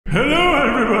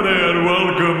everybody, and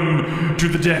welcome to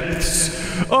the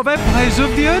depths of Empires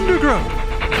of the Undergrowth.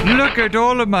 Look at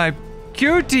all of my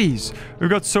cuties. We've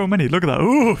got so many. Look at that.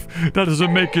 Oof, that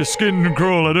doesn't make your skin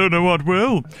crawl. I don't know what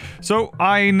will. So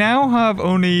I now have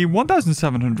only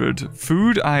 1,700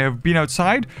 food. I have been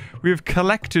outside. We have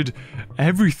collected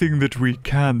everything that we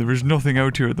can. There is nothing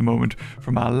out here at the moment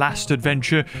from our last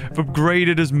adventure. I've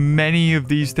upgraded as many of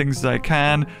these things as I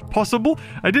can possible.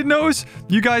 I did notice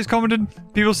you guys commented.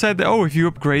 People said that, oh, if you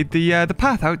upgrade the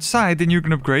path outside, then you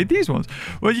can upgrade these ones.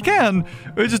 Well, you can.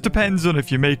 It just depends on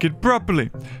if you make it properly.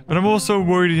 But I'm also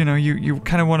worried, you know, you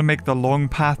kind of want to make the long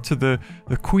path to the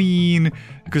queen,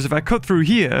 because if I cut through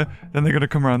here, then they're going to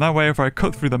come around that way. If I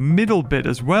cut through the middle bit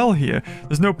as well here,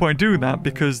 there's no point doing that,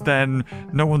 because then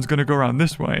no one's going to go around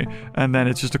this way, and then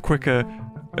it's just a quicker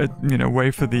you know,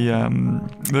 way for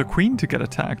the queen to get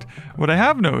attacked. What I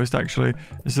have noticed, actually,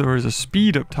 is there is a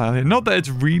speed up tile here. Not that it's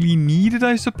really needed,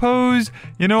 I suppose.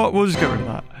 You know what? We'll just get rid of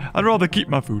that. I'd rather keep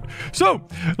my food. So,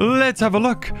 let's have a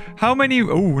look. How many...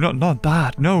 Oh, not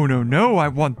that. No. I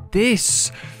want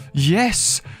this.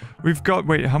 Yes. We've got...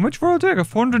 Wait, how much royal jelly? I got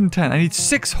 410. I need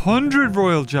 600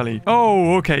 royal jelly.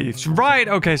 Oh, okay. Right.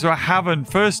 Okay, so I haven't.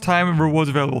 First time rewards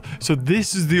available. So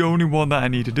this is the only one that I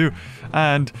need to do.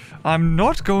 And I'm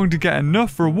not going to get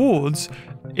enough rewards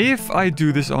if I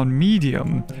do this on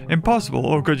medium.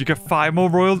 Impossible. Oh, good. You get 5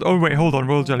 more royal... Oh, wait. Hold on.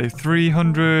 Royal jelly.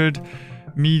 300...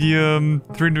 Medium,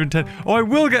 310. Oh, I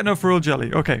will get enough royal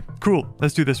jelly. Okay, cool.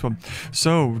 Let's do this one.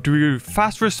 So, do we do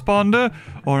fast responder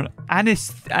or an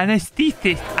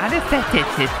anesthetist?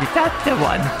 Anesthetist, is that the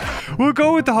one? We'll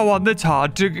go with the one that's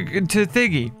hard to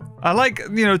thingy. I like,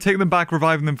 you know, taking them back,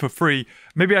 reviving them for free.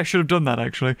 Maybe I should have done that,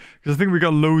 actually, because I think we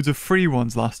got loads of free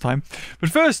ones last time. But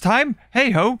first time,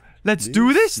 hey-ho, let's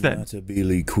do this then.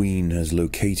 Matabele Queen has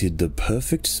located the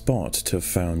perfect spot to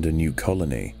found a new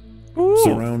colony. Ooh.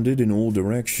 Surrounded in all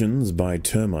directions by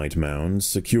termite mounds,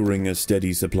 securing a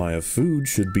steady supply of food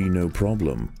should be no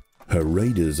problem. Her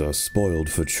raiders are spoiled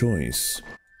for choice.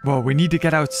 Well, we need to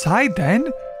get outside then.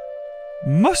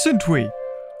 Mustn't we?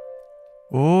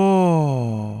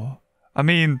 Oh. I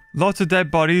mean, lots of dead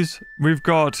bodies. We've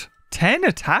got 10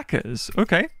 attackers.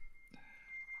 Okay.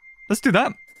 Let's do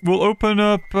that. We'll open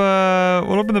up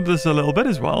this a little bit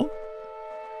as well.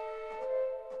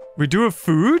 We do have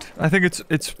food. I think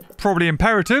it's probably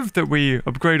imperative that we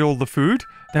upgrade all the food.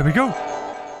 There we go.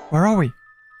 Where are we?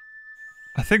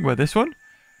 I think we're this one.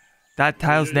 That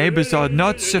tile's neighbors are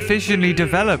not sufficiently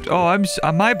developed. Oh,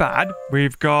 my bad.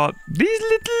 We've got these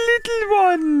little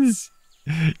ones.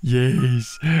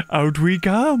 Yes, out we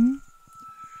come.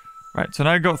 Right, so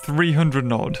now I got 300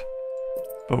 nod.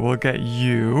 But we'll get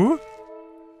you.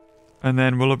 And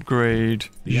then we'll upgrade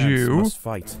you. Must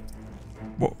fight.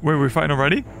 What, wait, we're fighting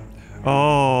already?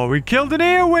 Oh, we killed an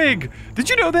earwig! Did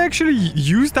you know they actually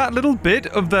use that little bit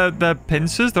of their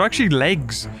pincers? They're actually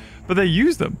legs, but they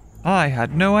use them. I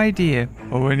had no idea.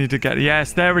 Oh, we need to get...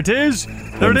 Yes, there it is!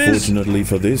 There it is! Unfortunately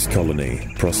for this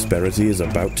colony, prosperity is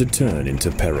about to turn into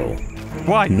peril.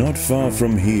 Why? Not far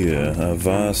from here, a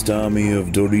vast army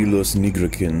of perilous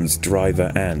nigricans,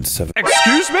 driver ants have...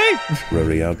 Excuse me?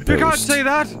 ...temporary outpost. You can't say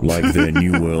that! Like their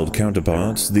New World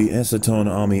counterparts, the Eceton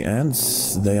army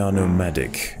ants, they are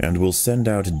nomadic, and will send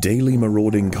out daily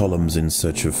marauding columns in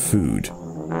search of food.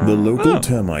 The local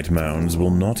termite mounds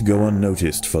will not go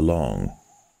unnoticed for long.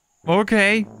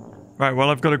 Okay. Right,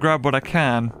 well, I've got to grab what I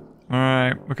can.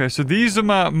 Alright, okay, so these are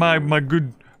my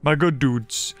good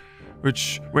dudes.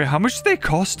 Which, wait, how much do they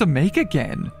cost to make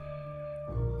again?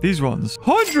 These ones.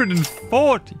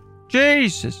 140!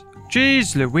 Jesus.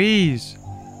 Jeez Louise.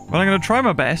 Well, I'm going to try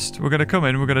my best. We're going to come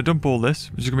in, we're going to dump all this,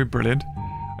 which is going to be brilliant.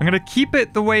 I'm going to keep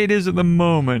it the way it is at the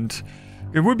moment.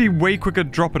 It would be way quicker to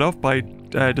drop it off by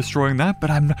destroying that,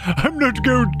 but I'm not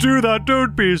going to do that.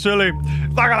 Don't be silly.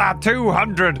 Look at that,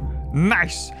 200.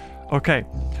 Nice. Okay,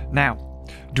 now...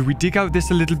 do we dig out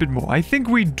this a little bit more? I think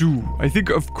we do. I think,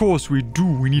 of course, we do.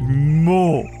 We need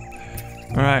more.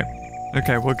 All right.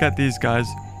 Okay, we'll get these guys.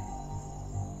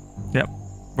 Yep.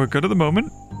 We're good at the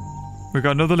moment. We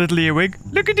got another little earwig.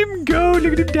 Look at him go.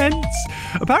 Look at him dance.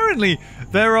 Apparently,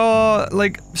 there are,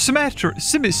 like, symmetry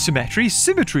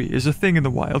is a thing in the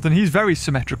wild, and he's very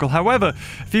symmetrical. However,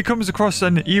 if he comes across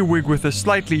an earwig with a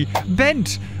slightly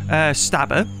bent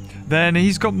stabber, then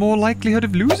he's got more likelihood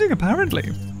of losing,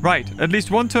 apparently. Right, at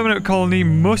least one termite colony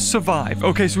must survive.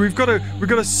 Okay, so we've got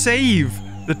to save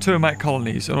the termite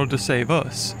colonies in order to save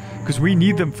us, because we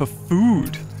need them for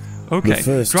food. Okay.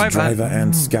 The first driver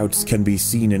ant scouts can be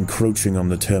seen encroaching on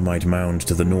the termite mound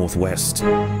to the northwest.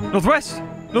 Northwest!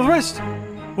 Northwest!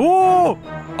 Oh!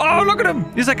 Oh, look at him!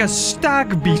 He's like a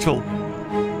stag beetle.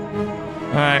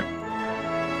 Alright.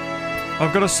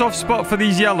 I've got a soft spot for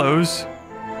these yellows.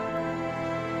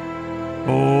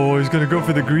 Oh, he's going to go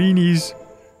for the greenies.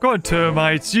 Go on,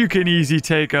 termites. You can easy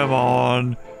take them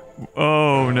on.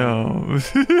 Oh, no.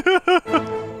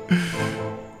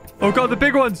 Oh, God, the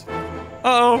big ones.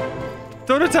 Uh-oh.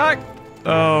 Don't attack.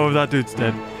 Oh, that dude's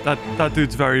dead. That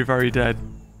dude's very, very dead.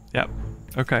 Yep.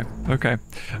 Okay. Okay.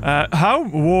 How?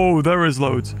 Whoa, there is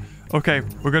loads. Okay,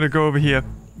 we're going to go over here.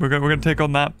 We're gonna take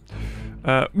on that.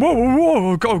 Whoa, whoa,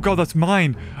 whoa. Oh, God, that's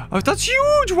mine. Oh, that's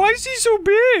huge. Why is he so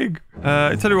big?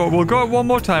 I tell you what, we'll go out one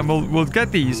more time. We'll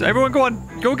get these. Everyone go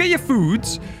on. Go get your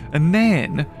foods. And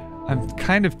then, I'm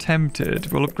kind of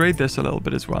tempted. We'll upgrade this a little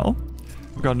bit as well.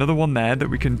 We've got another one there that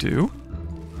we can do.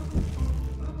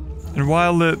 And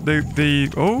while the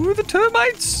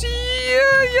termites,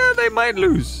 yeah, they might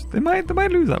lose. They might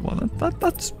lose that one.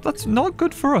 That's not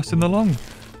good for us in the long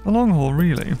haul,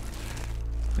 really.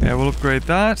 Yeah, we'll upgrade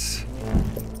that.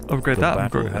 Upgrade that.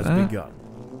 Battle has begun.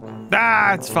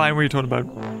 Ah, it's fine. What are you talking about?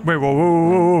 Wait, whoa,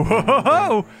 whoa, whoa, whoa,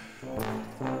 whoa.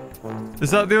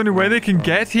 Is that the only way they can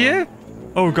get here?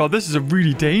 Oh God, this is a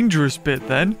really dangerous bit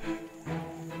then.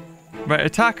 Right,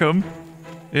 attack them.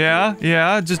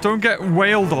 Yeah, just don't get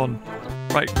wailed on.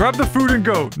 Right, grab the food and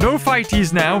go. No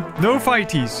fighties now. No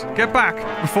fighties. Get back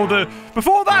before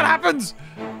that happens.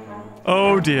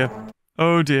 Oh dear.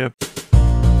 Oh dear.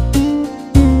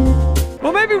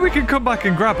 Well, maybe we can come back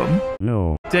and grab them.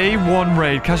 No. Day 1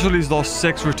 raid. Casualties lost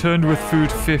 6. Returned with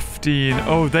food 15.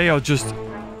 Oh, they are just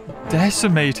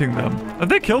decimating them. Have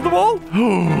they killed them all?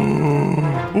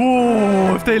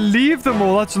 Oh, if they leave them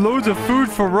all, that's loads of food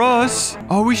for us.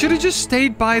 Oh, we should have just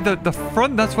stayed by the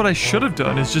front. That's what I should have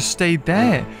done, is just stayed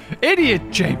there. Idiot,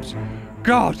 James.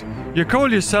 God, you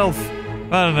call yourself,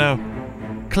 I don't know,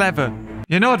 clever.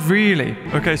 You're not really.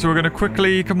 Okay, so we're going to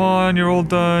quickly, come on, you're all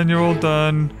done, you're all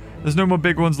done. There's no more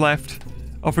big ones left.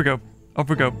 Off we go. Off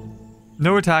we go.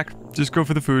 No attack. Just go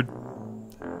for the food.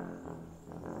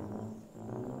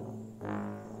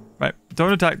 Right.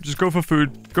 Don't attack. Just go for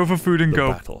food. Go for food and go.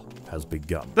 The battle has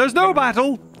begun. There's no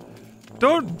battle.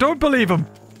 Don't believe him.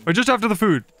 We're just after the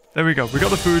food. There we go. We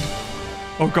got the food.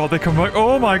 Oh God, they come right.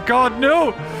 Oh my God,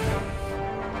 no.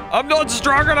 I'm not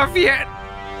strong enough yet.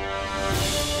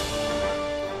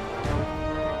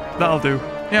 That'll do.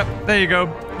 Yep. There you go.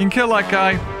 You can kill that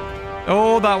guy.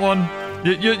 Oh, that one.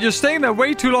 You're staying there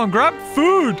way too long. Grab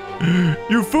food.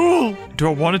 You fool. Do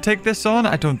I want to take this on?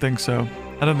 I don't think so.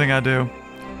 I don't think I do.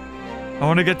 I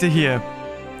want to get to here.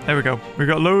 There we go. We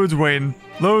got loads waiting.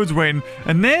 Loads waiting.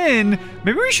 And then,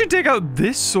 maybe we should dig out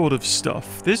this sort of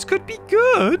stuff. This could be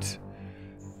good.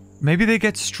 Maybe they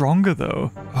get stronger,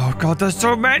 though. Oh, God, there's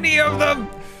so many of them.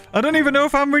 I don't even know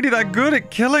if I'm really that good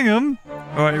at killing them.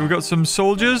 All right, we got some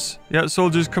soldiers. Yeah,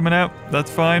 soldiers coming out.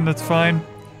 That's fine. That's fine.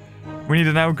 We need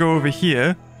to now go over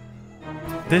here.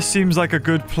 This seems like a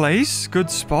good place. Good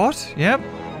spot. Yep.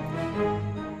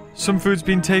 Some food's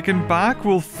been taken back.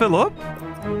 We'll fill up.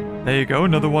 There you go.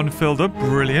 Another one filled up.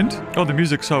 Brilliant. Oh, the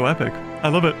music's so epic. I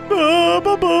love it. Ba,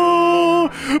 ba, ba,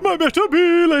 my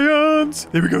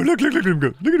metamelians. There we go. Look at him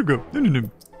go. Look at him go.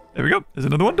 There we go. There's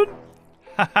another one done.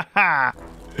 Ha ha ha.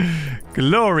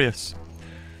 Glorious.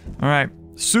 All right.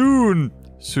 Soon.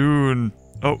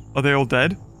 Oh, are they all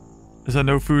dead? Is there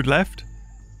no food left?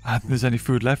 I don't think there's any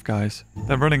food left, guys.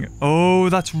 They're running. Oh,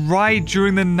 that's right.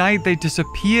 During the night, they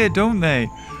disappear, don't they?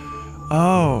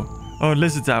 Oh,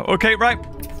 lizard's out. Okay, right.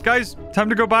 Guys, time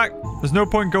to go back. There's no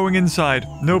point going inside.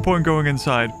 No point going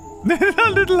inside.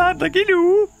 That little lad, like,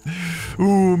 hello.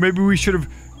 Ooh, maybe we should have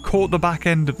caught the back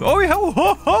end of... Oh,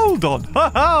 hold on.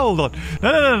 Hold on.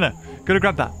 No. Gotta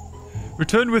grab that.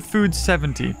 Return with food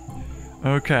 70.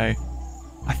 Okay.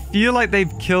 I feel like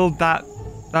they've killed that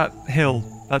hill,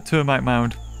 that termite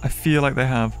mound. I feel like they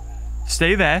have.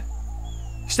 Stay there.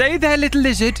 Stay there, little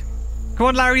lizard. Come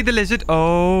on, Larry the lizard.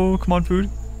 Oh, come on, food.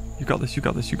 You got this.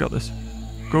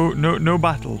 Go. No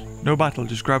battle. No battle.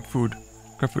 Just grab food.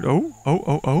 Grab food. Oh.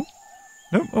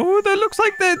 No. Oh, that looks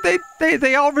like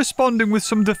they are responding with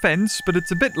some defense, but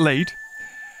it's a bit late.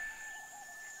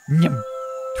 Yum.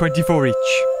 24 each.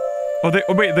 Oh,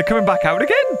 wait, they're coming back out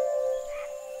again?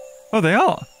 Oh, they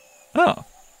are. Oh.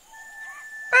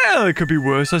 Well, it could be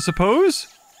worse, I suppose.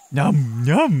 Yum.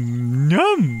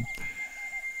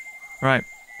 Right.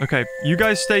 Okay. You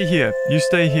guys stay here. You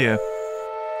stay here.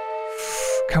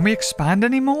 Can we expand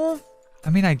anymore? I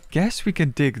mean, I guess we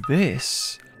can dig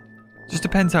this. Just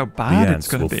depends how bad it's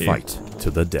going to be. The ants will fight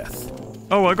to the death.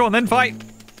 Oh, well, go on then, fight.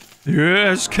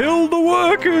 Yes, kill the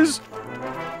workers.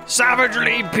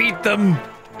 Savagely beat them.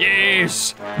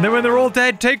 Yes. And then when they're all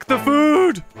dead, take the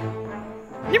food.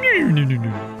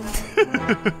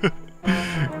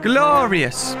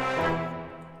 Glorious.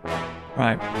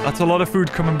 Right, that's a lot of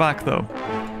food coming back, though.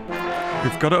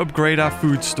 We've got to upgrade our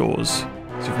food stores.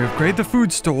 So if we upgrade the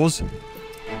food stores,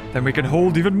 then we can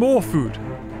hold even more food.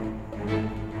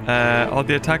 Are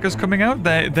the attackers coming out?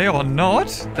 They are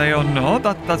not. They are not.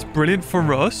 That's brilliant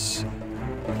for us.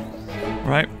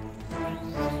 Right.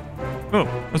 Oh,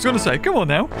 I was going to say, come on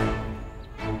now.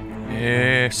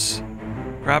 Yes.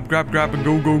 Grab, grab, grab, and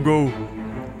go, go, go.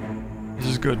 This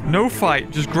is good. No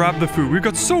fight. Just grab the food. We've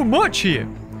got so much here.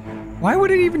 Why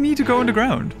would it even need to go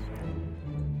underground?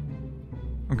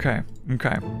 Okay,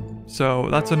 okay. So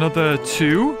that's another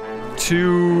two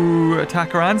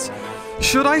attacker ants.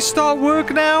 Should I start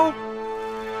work now?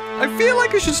 I feel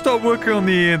like I should start working on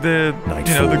the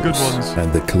good ones.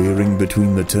 And the clearing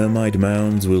between the termite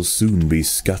mounds will soon be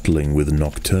scuttling with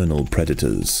nocturnal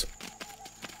predators.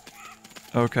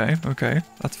 Okay, okay.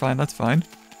 That's fine, that's fine.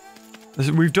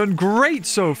 We've done great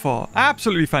so far.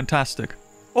 Absolutely fantastic.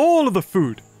 All of the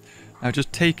food. Now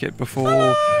just take it before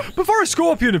a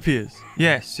scorpion appears.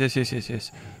 Yes, yes, yes, yes,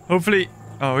 yes. Hopefully...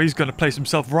 Oh, he's going to place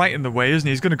himself right in the way, isn't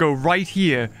he? He's going to go right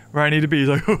here where I need to be. He's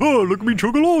like, oh, look at me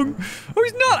chug along. Oh,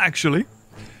 he's not, actually.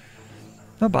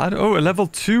 Not bad. Oh, a level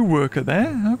 2 worker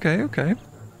there. Okay, okay.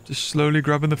 Just slowly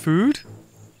grabbing the food.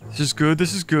 This is good,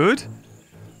 this is good.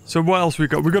 So what else we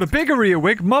got? We got a bigger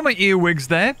earwig. Mama earwigs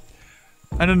there.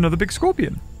 And another big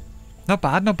scorpion. Not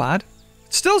bad, not bad.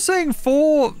 It's still saying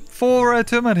four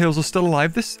termite hills are still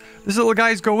alive. This little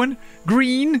guy's going.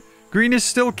 Green. Green is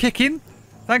still kicking.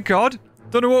 Thank God.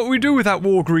 Don't know what we do with that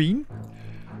war green.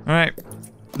 Alright.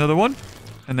 Another one.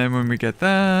 And then when we get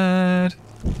that,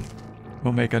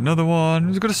 we'll make another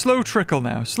one. We've got a slow trickle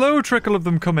now. Slow trickle of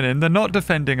them coming in. They're not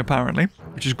defending, apparently.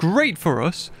 Which is great for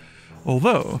us.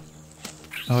 Although...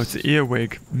 Oh, it's the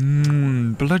earwig.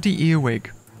 Bloody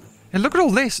earwig. Hey, look at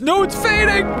all this. No, it's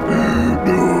fading!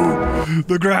 No!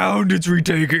 The ground is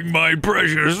retaking my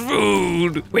precious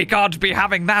food. We can't be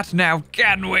having that now,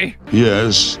 can we?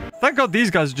 Yes. Thank God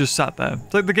these guys are just sat there.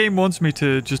 It's like the game wants me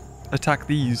to just attack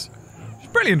these.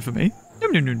 It's brilliant for me.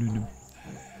 No.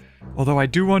 Although I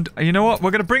do want... You know what?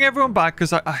 We're going to bring everyone back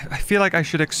because I feel like I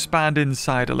should expand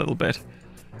inside a little bit.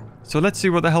 So let's see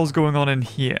what the hell's going on in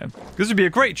here. This would be a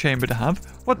great chamber to have.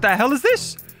 What the hell is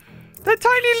this? They're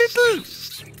tiny little...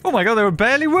 Oh my God, they were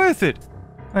barely worth it.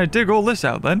 Alright, dig all this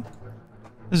out then.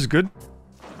 This is good.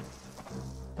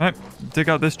 Alright, dig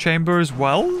out this chamber as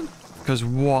well. Because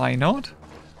why not?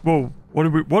 Whoa, what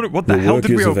the hell did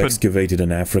we open? The workers have excavated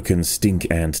an African stink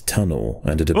ant tunnel,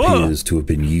 and it appears to have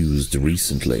been used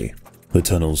recently. The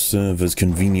tunnels serve as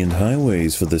convenient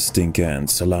highways for the stink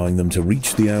ants, allowing them to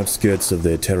reach the outskirts of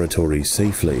their territory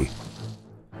safely.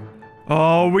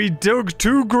 Oh, we dug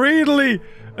too greedily!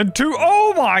 And too...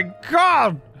 Oh my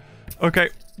God! Okay,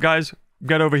 guys,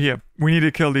 get over here. We need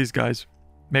to kill these guys.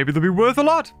 Maybe they'll be worth a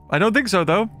lot. I don't think so,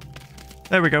 though.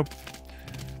 There we go.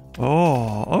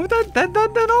 Oh, they're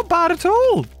not bad at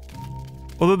all.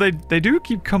 Although they do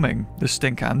keep coming, the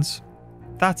stink ants.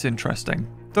 That's interesting.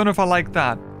 Don't know if I like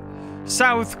that.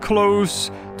 South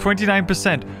close,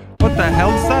 29%. What the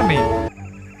hell does that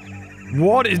mean?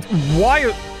 What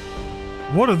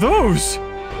are those?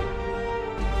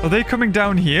 Are they coming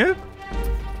down here?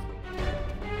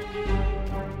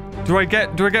 Do I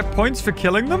get points for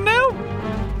killing them now?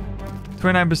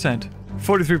 29%.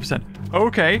 43%.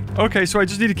 Okay, so I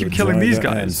just need to keep killing these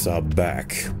guys. Ants are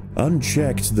back.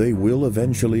 Unchecked, they will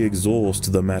eventually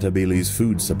exhaust the Matabili's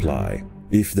food supply.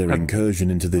 If their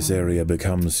incursion into this area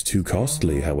becomes too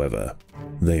costly, however,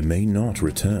 they may not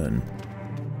return.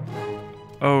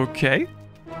 Okay.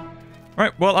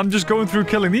 Right, well, I'm just going through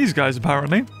killing these guys,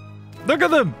 apparently. Look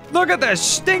at them! Look at the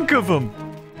stink of them!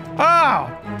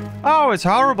 Oh, it's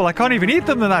horrible. I can't even eat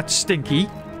them. They're that stinky.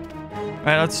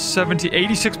 Right, that's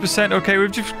 86%. Okay,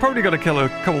 we've just probably got to kill a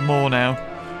couple more now.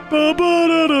 Oh,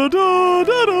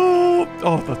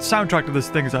 the soundtrack to this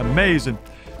thing is amazing.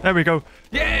 There we go.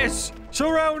 Yes!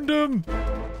 Surround them!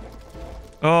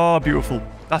 Oh, beautiful.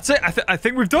 That's it. I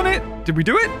think we've done it. Did we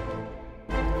do it?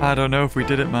 I don't know if we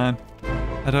did it, man.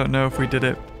 I don't know if we did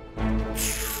it.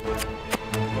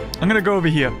 I'm going to go over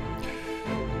here.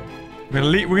 We're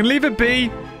gonna leave it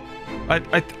be.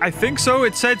 I think so.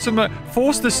 It said something like,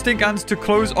 force the stink ants to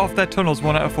close off their tunnels.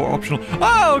 1 out of 4 optional.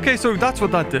 Oh, okay, so that's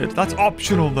what that did. That's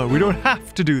optional, though. We don't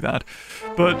have to do that.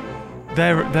 But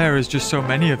there is just so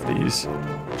many of these.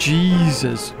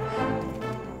 Jesus.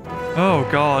 Oh,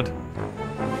 God.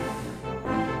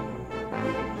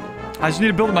 I just need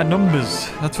to build up my numbers.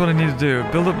 That's what I need to do.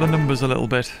 Build up the numbers a little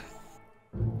bit.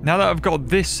 Now that I've got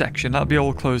this section, that'll be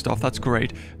all closed off. That's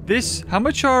great. This, how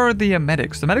much are the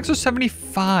medics? The medics are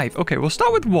 75. Okay, we'll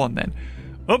start with 1 then.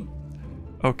 Oh,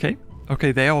 okay.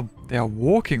 Okay, they are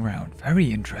walking around.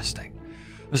 Very interesting.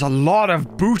 There's a lot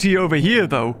of booty over here,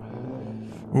 though.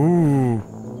 Ooh.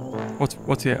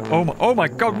 What's here? Oh my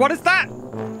god, what is that?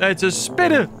 It's a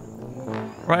spitter.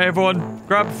 Right, everyone,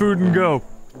 grab food and go.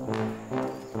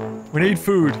 We need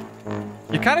food.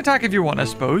 You can attack if you want, I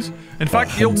suppose. In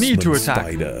fact, you'll need to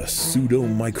attack. Spider,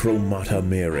 Pseudomicromata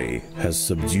Mary, has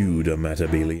subdued a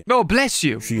Matabele. Oh, bless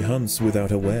you. She hunts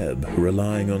without a web,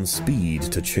 relying on speed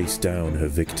to chase down her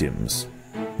victims.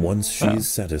 Once she is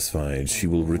satisfied, she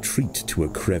will retreat to a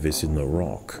crevice in the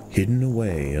rock, hidden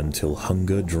away until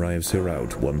hunger drives her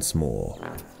out once more.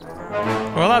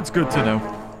 Well, that's good to know.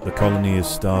 The colony is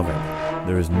starving.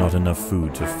 There is not enough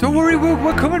food to feed. Don't worry,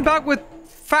 we're coming back with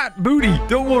fat booty.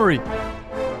 Don't worry.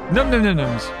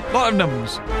 Nums. Lot of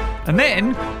nums. And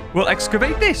then we'll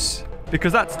excavate this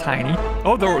because that's tiny.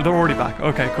 Oh, they're already back.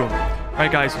 Okay, cool. All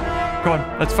right, guys, come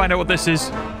on. Let's find out what this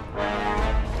is.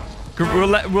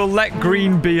 We'll let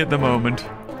green be at the moment.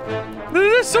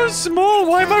 They're so small.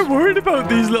 Why am I worried about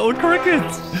these little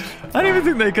crickets? I don't even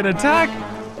think they can attack.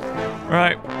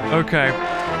 Right. Okay.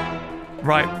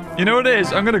 Right. You know what it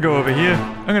is? I'm gonna go over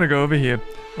here.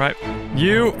 Right.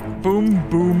 You. Boom.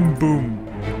 Boom.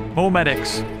 Boom. More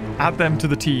medics. Add them to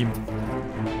the team.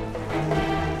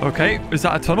 Okay. Is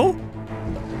that a tunnel?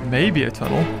 Maybe a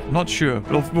tunnel. Not sure.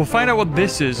 We'll find out what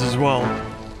this is as well.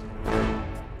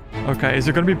 Okay, is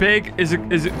it going to be big? Is it?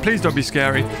 Please don't be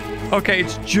scary. Okay,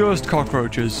 it's just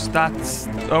cockroaches. That's...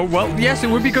 Oh, well, yes, it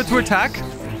would be good to attack.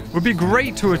 Would be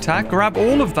great to attack. Grab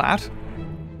all of that.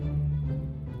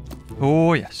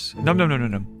 Oh, yes. Num.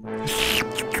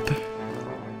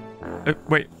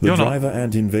 Wait, the driver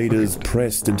and invaders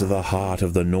pressed into the heart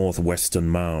of the northwestern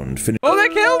mound. Oh, they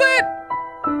killed it!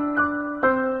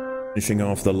 Finishing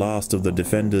off the last of the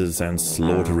defenders and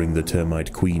slaughtering the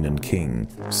termite queen and king.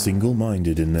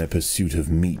 Single-minded in their pursuit of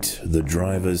meat, the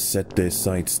drivers set their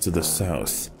sights to the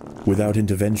south. Without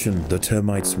intervention, the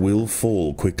termites will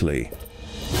fall quickly.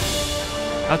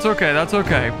 That's okay.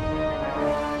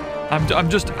 I'm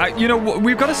just... you know,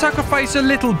 we've got to sacrifice a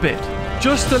little bit.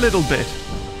 Just a little bit.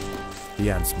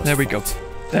 The ants must There we go.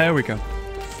 There we go.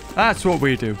 That's what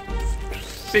we do.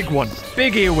 Big one.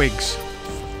 Big earwigs.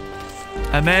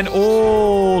 And then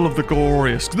all of the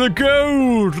glorious. The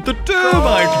gold! The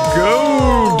termite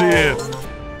gold, dear!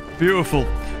 Beautiful.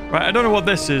 Right, I don't know what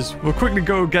this is. We'll quickly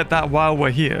go get that while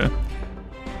we're here.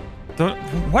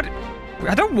 What?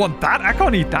 I don't want that. I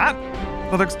can't eat that.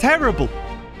 That looks terrible.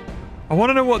 I want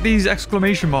to know what these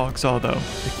exclamation marks are, though.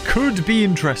 It could be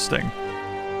interesting.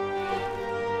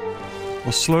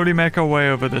 We'll slowly make our way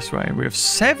over this way. We have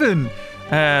 7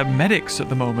 medics at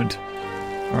the moment.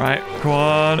 All right, come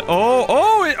on.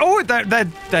 Oh,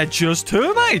 they're just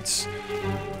termites.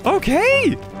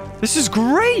 Okay, this is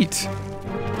great.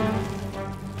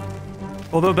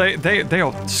 Although they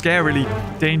are scarily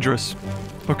dangerous.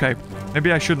 Okay,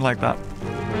 maybe I shouldn't like that.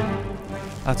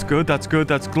 That's good,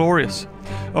 that's glorious.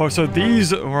 Oh, so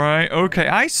these, right, okay,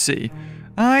 I see.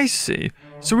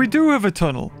 So we do have a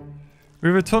tunnel. We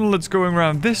have a tunnel that's going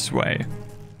around this way.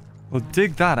 We'll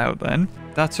dig that out then.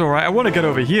 That's all right. I want to get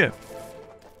over here.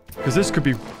 Because this could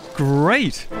be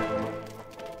great.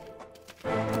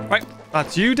 Right,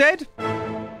 that's you dead.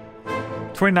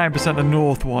 29% the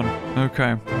north one.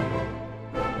 Okay.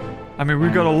 I mean,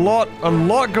 we've got a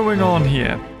lot going on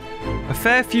here. A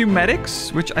fair few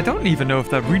medics, which I don't even know if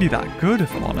they're really that good,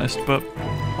 if I'm honest, but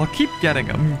I'll keep getting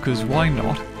them, because why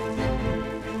not?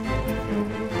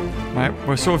 Right,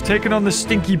 we're sort of taking on the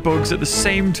stinky bugs at the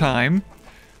same time,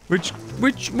 which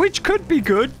could be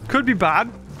good, could be bad.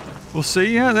 We'll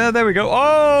see. Yeah, there we go.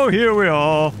 Oh, here we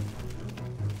are.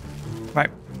 Right.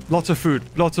 Lots of food.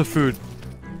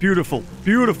 Beautiful.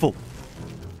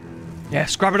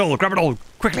 Yes, grab it all.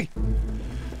 Quickly.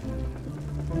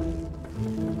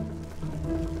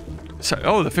 So,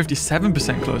 oh, the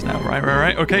 57% close now.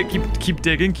 Right. Okay, keep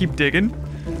digging.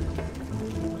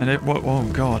 And it, what, oh,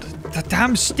 God. The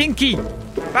damn stinky.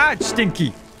 Bad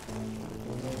stinky.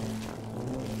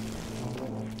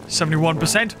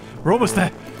 71%. We're almost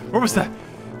there.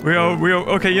 We are,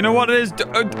 okay, you know what it is?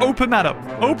 Open that up.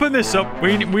 Open this up.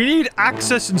 We need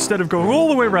access instead of going all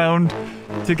the way around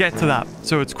to get to that,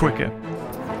 so it's quicker.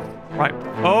 Right.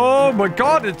 Oh my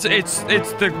god, it's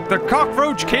the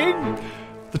cockroach king.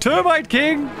 The termite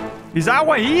king. Is that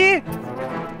why here?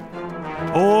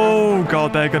 Oh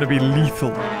god, they're gonna be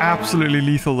lethal. Absolutely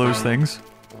lethal, those things.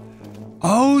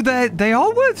 Oh, they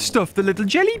are worth stuff, the little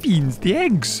jelly beans, the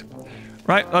eggs.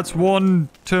 Right, that's one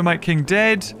termite king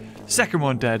dead. Second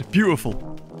one dead. Beautiful.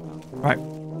 Right.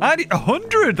 And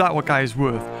 100 that what guy's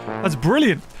worth. That's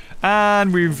brilliant.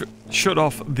 And we've shut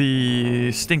off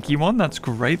the stinky one. That's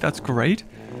great.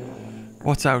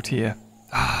 What's out here?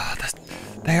 Ah,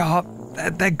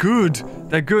 they're good.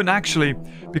 They're good, actually,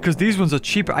 because these ones are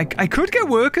cheaper. I could get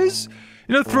workers.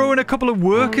 You know, throw in a couple of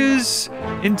workers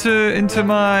into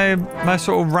my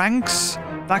sort of ranks.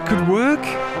 That could work.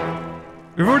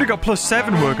 We've already got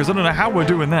 +7 workers. I don't know how we're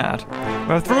doing that.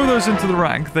 But I'll throw those into the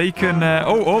rank. They can...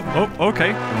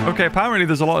 okay. Okay, apparently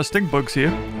there's a lot of stink bugs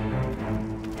here.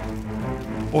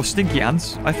 Or stinky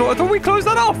ants. I thought we closed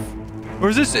that off. Or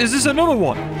is this another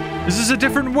one? Is this a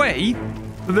different way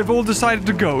that they've all decided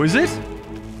to go, is it?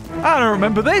 I don't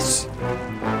remember this.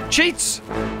 Cheats.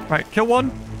 Right, kill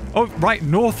one. Oh, right,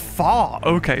 north far.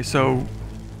 Okay, so...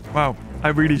 Wow, I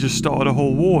really just started a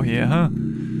whole war here, huh?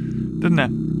 Didn't I?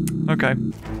 Okay.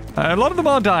 A lot of them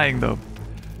are dying, though.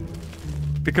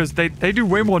 Because they do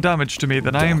way more damage to me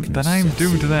than I am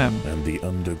doing to them. And the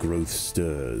undergrowth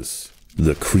stirs.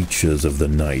 The creatures of the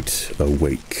night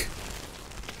awake.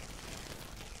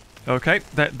 Okay,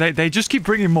 they just keep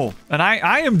bringing more. And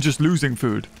I am just losing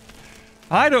food.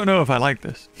 I don't know if I like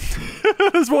this.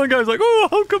 This one guy's like, oh,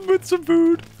 I'll come with some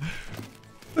food.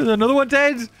 There's another one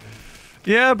dead.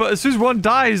 Yeah, but as soon as one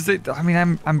dies,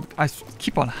 I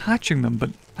keep on hatching them,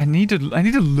 but I need to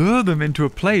lure them into a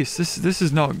place. This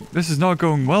is not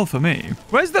going well for me.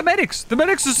 Where's the medics? The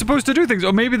medics are supposed to do things,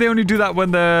 or maybe they only do that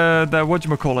when they're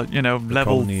whatchamacallit, you know,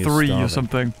 level 3 or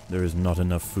something. There is not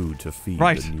enough food to feed.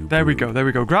 Right, there we go.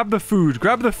 Grab the food.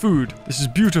 Grab the food. This is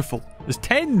beautiful. There's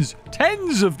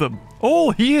tens of them,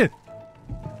 all here.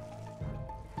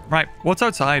 Right, what's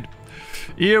outside?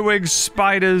 Earwigs,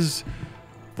 spiders,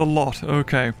 the lot.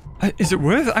 Okay. Is it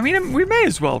worth it? I mean, we may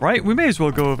as well, right? We may as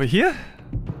well go over here.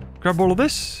 Grab all of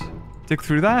this. Dig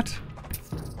through that.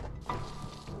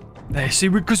 There, see,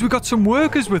 because we got some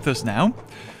workers with us now.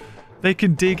 They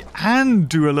can dig and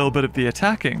do a little bit of the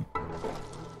attacking.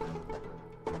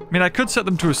 I mean, I could set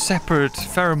them to a separate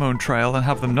pheromone trail and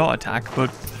have them not attack, but...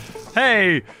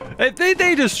 Hey!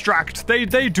 They distract. They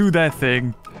do their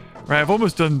thing. Right, I've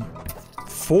almost done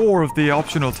 4 of the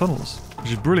optional tunnels,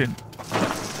 which is brilliant.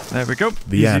 There we go.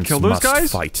 The ants kill those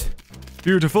guys. Fight.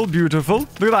 Beautiful, beautiful.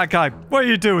 Look at that guy. What are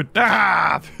you doing?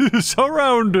 Ah!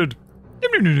 Surrounded.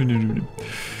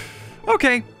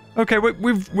 Okay. Okay,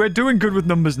 we're doing good with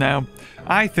numbers now.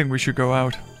 I think we should go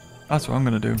out. That's what I'm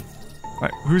gonna do.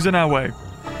 Right, who's in our way?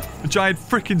 The giant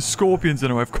freaking scorpion's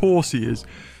in our way. Of course he is.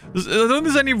 I don't think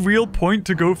there's any real point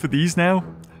to go for these now.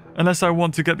 Unless I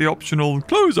want to get the optional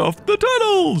close off the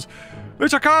tunnels.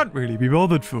 Which I can't really be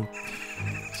bothered for.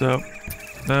 So,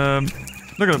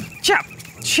 look at him. Chap!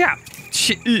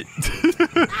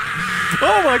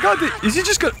 Oh my god, is he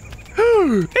just got...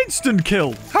 Instant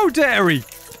kill! How dare he!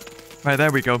 Right,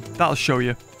 there we go. That'll show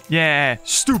you. Yeah,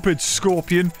 stupid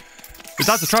scorpion. But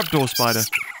that's a trapdoor spider.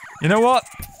 You know what?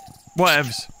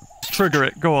 Whatevs. Trigger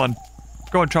it. Go on.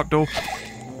 Go on, trapdoor.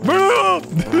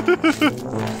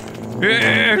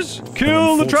 Yes!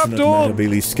 Kill the trapdoor! The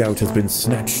Matabili scout has been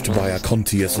snatched by a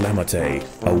Contius lamate,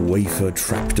 a wafer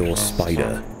trapdoor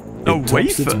spider. It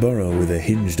tops its burrow with a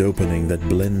hinged opening that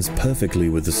blends perfectly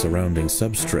with the surrounding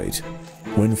substrate.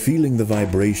 When feeling the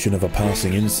vibration of a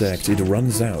passing insect, it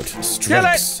runs out,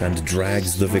 strikes, and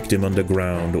drags the victim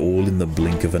underground, all in the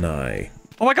blink of an eye.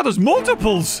 Oh my god, there's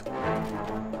multiples!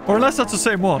 Or unless that's the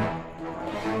same one.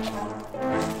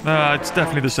 It's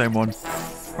definitely the same one.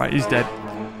 Right, he's dead.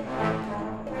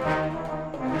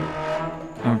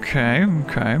 Okay.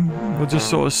 We'll just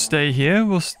sort of stay here.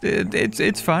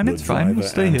 It's fine. We'll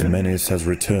stay here. The menace has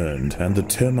returned, and the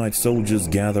termite soldiers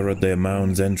gather at their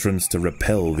mound's entrance to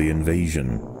repel the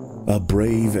invasion. A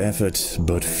brave effort,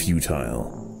 but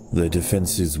futile. Their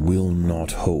defenses will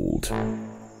not hold.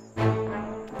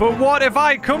 But what if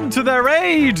I come to their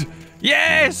aid?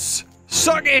 Yes!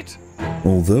 Suck it!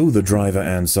 Although the driver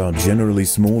ants are generally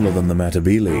smaller than the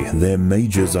Matabili, their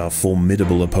mages are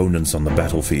formidable opponents on the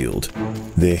battlefield.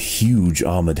 Their huge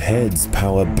armored heads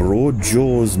power broad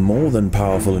jaws more than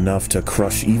powerful enough to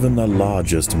crush even the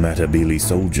largest Matabili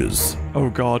soldiers. Oh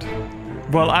god.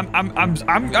 Well, I'm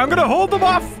gonna hold them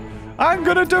off! I'm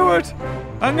gonna do it!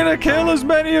 I'm gonna kill as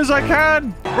many as I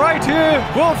can! Right here!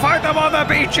 We'll fight them on the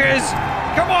beaches!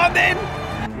 Come on then!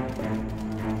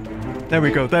 There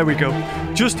we go.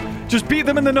 Just beat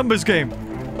them in the numbers game.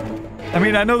 I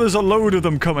mean, I know there's a load of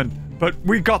them coming, but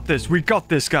we got this,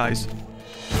 guys.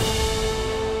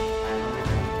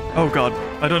 Oh god,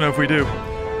 I don't know if we do.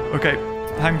 Okay,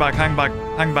 hang back.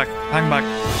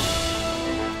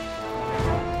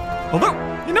 Although,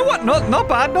 you know what? Not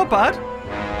bad.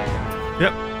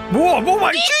 Yep. Whoa, oh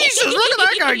my Jesus, look at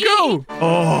that guy go!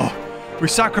 Oh, we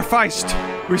sacrificed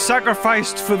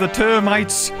for the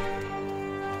termites.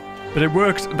 But it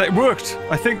worked.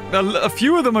 I think a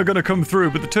few of them are going to come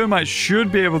through, but the termites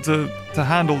should be able to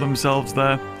handle themselves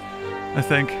there. I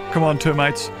think. Come on,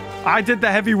 termites. I did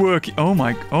the heavy work. Oh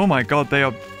my god, they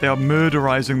are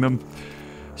murderizing them.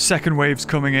 Second wave's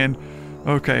coming in.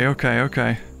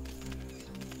 Okay.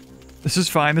 This is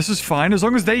fine, as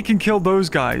long as they can kill those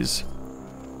guys.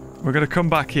 We're gonna come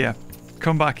back here.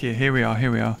 Here we are.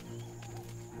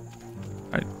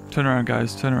 Alright, turn around,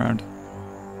 guys, turn around.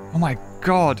 Oh my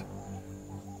god.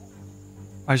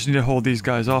 I just need to hold these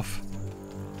guys off.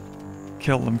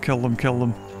 Kill them. Kill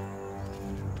them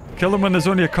when there's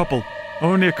only a couple.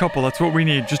 Only a couple, that's what we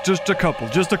need. Just a couple.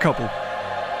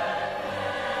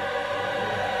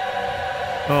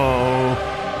 Oh.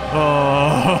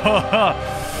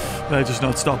 They're just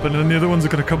not stopping, and the other ones are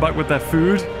gonna come back with their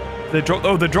food. They dropped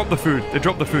the food.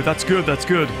 That's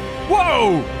good.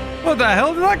 Whoa! What the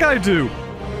hell did that guy do?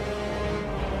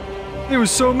 There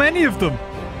was so many of them.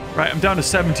 Right, I'm down to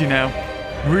 70 now.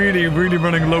 Really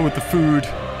running low with the food.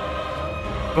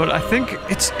 But I think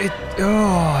it's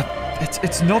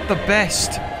not the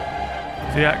best.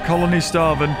 Yeah, colony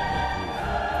starving.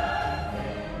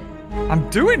 I'm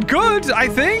doing good, I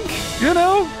think. You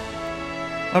know,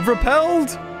 I've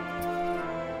repelled.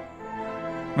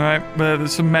 Alright,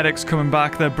 there's some medics coming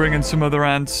back. They're bringing some other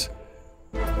ants.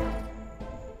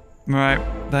 Alright,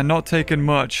 they're not taking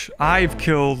much. I've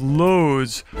killed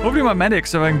loads. Hopefully my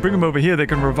medics, if I can bring them over here, they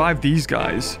can revive these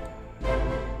guys.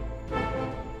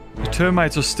 The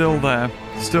termites are still there.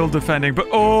 Still defending, but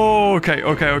oh, okay.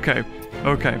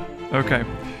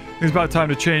 It's about time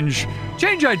to change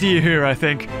idea here, I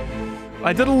think.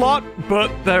 I did a lot,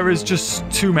 but there is just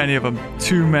too many of them.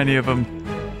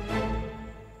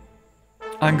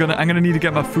 I'm gonna need to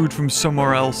get my food from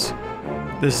somewhere else.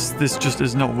 This just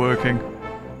is not working.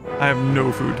 I have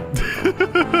no food.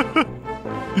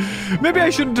 Maybe I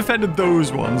shouldn't have defended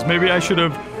those ones. Maybe I should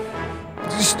have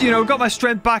just, got my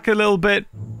strength back a little bit.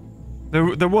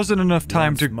 There wasn't enough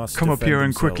time to come up here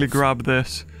and quickly grab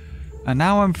this. And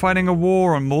now I'm fighting a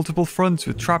war on multiple fronts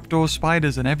with trapdoor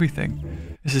spiders and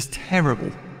everything. This is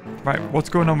terrible. Right, what's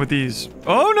going on with these?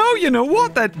 Oh no, you know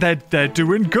what? They're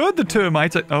doing good, the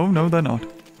termites. Oh no, they're not.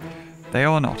 They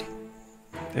are not.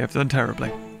 They have done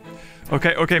terribly.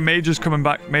 Okay, Major's coming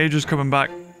back.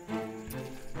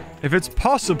 If it's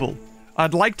possible,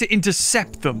 I'd like to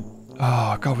intercept them.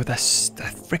 Oh god, with that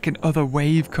freaking other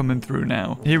wave coming through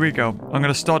now. Here we go. I'm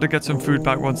gonna start to get some food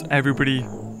back once everybody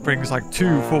brings like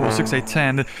 2, 4, 6, 8,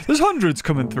 10. There's hundreds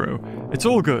coming through. It's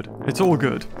all good.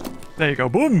 There you go.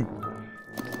 Boom.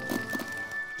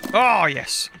 Oh,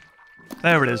 yes.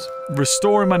 There it is.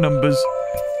 Restoring my numbers.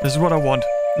 This is what I want.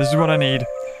 This is what I need.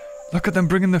 Look at them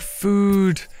bringing the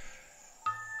food.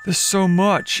 There's so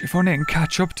much. If only I can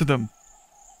catch up to them.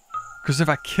 Because if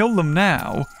I kill them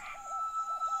now,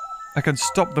 I can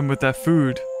stop them with their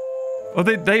food. Oh,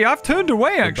 they have turned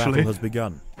away, actually. The battle has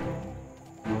begun.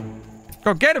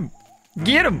 Go get him!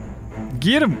 Get him!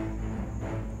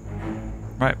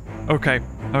 Right. Okay.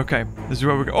 This is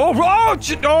where we go. Oh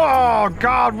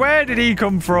God! Where did he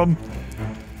come from?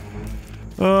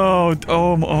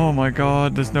 Oh my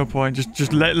God! There's no point.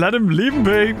 Just let him. Leave him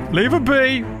be. Leave him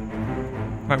be.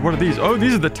 Right. What are these? Oh,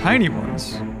 these are the tiny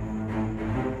ones.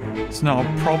 It's not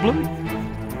a problem.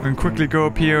 We can quickly go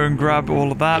up here and grab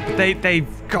all of that. But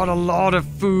they've got a lot of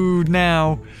food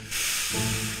now.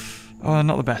 Oh,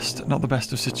 not the best. Not the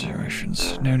best of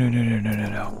situations. No.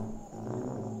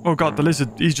 Oh god, the lizard,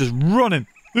 he's just running.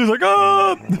 He's like,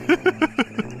 ah!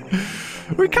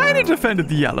 We kind of defended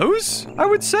the yellows, I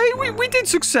would say. We did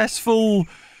successful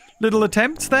little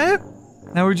attempts there.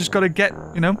 Now we just got to get,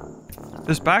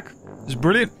 this back. It's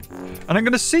brilliant. And I'm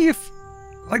going to see if,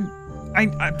 like,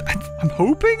 I'm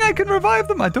hoping I can revive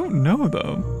them. I don't know,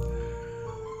 though.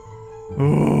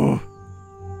 Oh,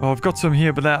 I've got some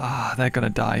here, but they're going to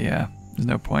die, yeah. There's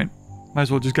no point. Might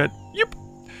as well just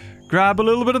grab a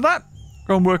little bit of that.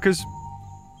 Go on, workers.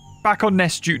 Back on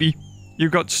nest duty.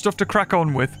 You've got stuff to crack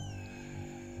on with.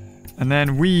 And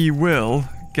then we will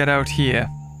get out here.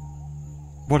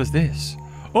 What is this?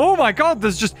 Oh my god,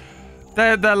 there's just...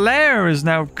 Their lair is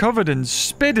now covered in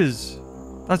spitters.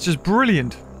 That's just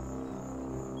brilliant.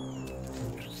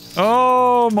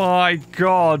 Oh my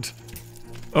god.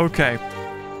 Okay,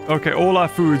 all our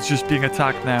food's just being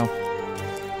attacked now.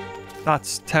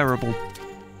 That's terrible.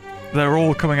 They're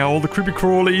all coming out. All the creepy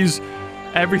crawlies,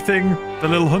 everything. The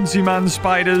little Huntsy Man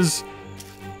spiders.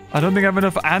 I don't think I have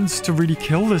enough ants to really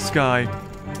kill this guy.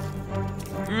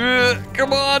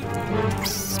 Come on.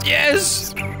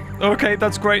 Yes. Okay,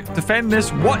 that's great. Defend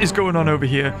this. What is going on over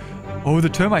here? Oh, the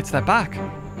termites, they're back.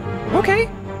 Okay.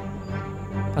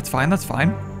 That's fine.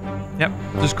 Yep,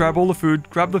 just grab all the food.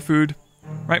 Grab the food.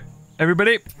 Right,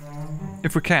 everybody,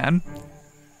 if we can.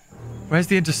 Where's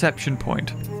the interception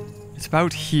point? It's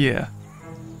about here.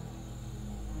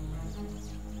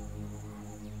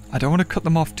 I don't want to cut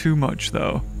them off too much,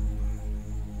 though.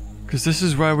 Because this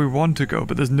is where we want to go,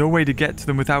 but there's no way to get to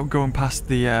them without going past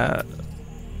the,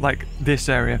 like, this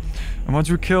area. And once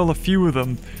we kill a few of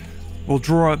them, we'll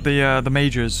draw out the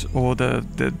majors, or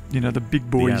the you know, the big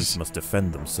boys. The ants must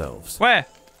defend themselves. Where?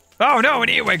 Oh, no, an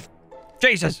earwig!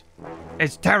 Jesus!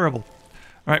 It's terrible.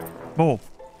 Right, more.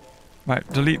 Right,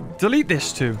 delete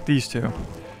this too, these two.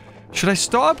 Should I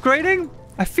start upgrading?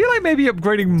 I feel like maybe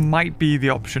upgrading might be the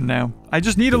option now. I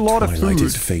just need a lot of food. The twilight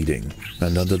is fading,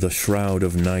 and under the shroud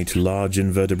of night, large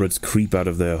invertebrates creep out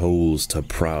of their holes to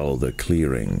prowl the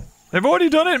clearing. They've already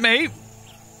done it, mate!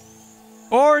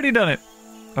 Already done it.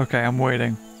 Okay, I'm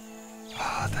waiting.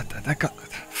 Oh, that got...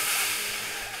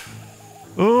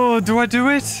 Oh, do I do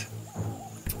it?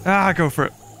 Ah, go for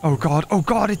it. Oh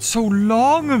god, it's so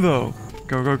long though.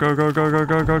 Go. Grab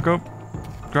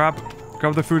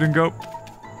the food and go.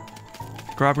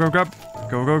 Grab. Go. Grab.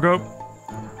 Go.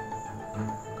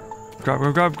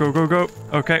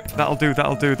 Okay, that'll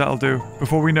do.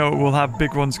 Before we know it, we'll have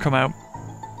big ones come out.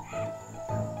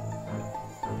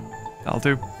 That'll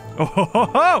do. Oh ho ho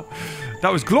ho!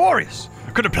 That was glorious!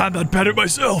 I could have planned that better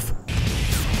myself.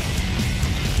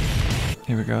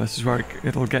 Here we go. This is where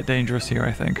it'll get dangerous here,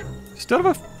 I think. Still have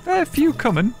a fair few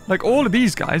coming. Like, all of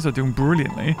these guys are doing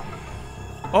brilliantly.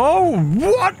 Oh,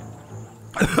 what?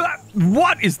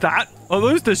 What is that? Are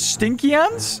those the stinky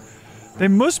ants? They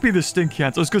must be the stinky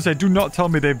ants. I was going to say, do not tell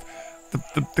me they've...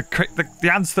 The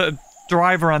ants that are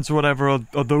driver ants or whatever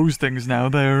are those things now.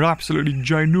 They're absolutely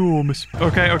ginormous.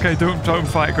 Okay, don't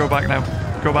fight. Go back now.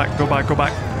 Go back.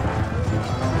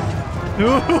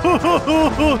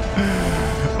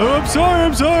 Oh,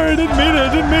 I'm sorry, I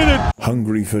didn't mean it.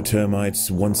 Hungry for termites,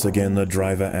 once again the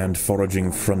driver and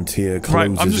foraging frontier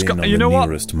closes in on the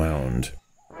nearest mound.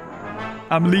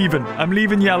 I'm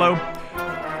leaving yellow.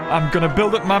 I'm gonna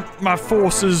build up my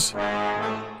forces,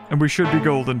 and we should be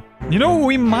golden. You know what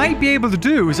we might be able to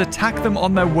do is attack them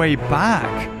on their way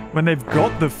back, when they've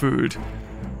got the food.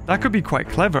 That could be quite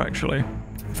clever, actually,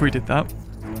 if we did that.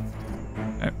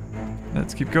 Right.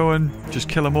 Let's keep going, just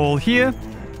kill them all here.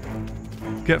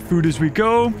 Get food as we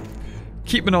go.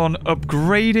 Keeping on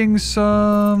upgrading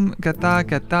some. Get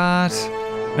that.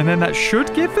 And then that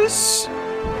should give us...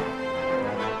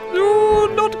 Oh,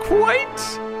 not quite.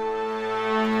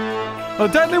 Oh,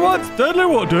 deadly ones.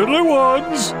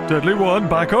 Deadly one.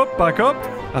 Back up.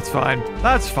 That's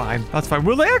fine.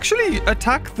 Will they actually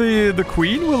attack the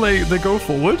queen? Will they go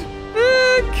forward?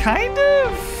 Kind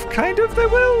of they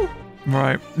will.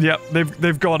 Right. Yep,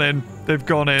 they've gone in. 2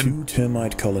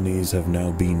 termite colonies have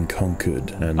now been conquered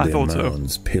and their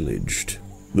mounds pillaged.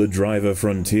 The driver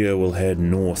frontier will head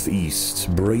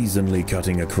northeast, brazenly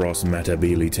cutting across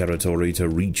Matabele territory to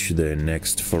reach their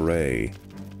next foray.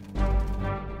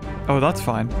 Oh, that's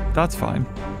fine.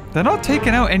 They're not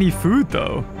taking out any food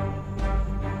though.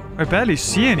 I barely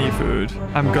see any food.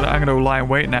 I'm gonna lie in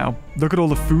wait now. Look at all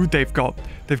the food they've got.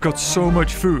 They've got so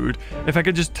much food. If I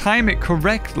could just time it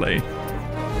correctly.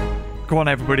 Go on,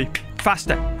 everybody.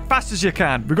 Faster. Fast as you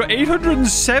can. We've got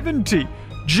 870.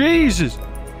 Jesus.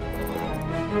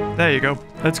 There you go.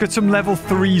 Let's get some level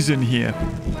 3s in here.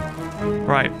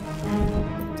 Right.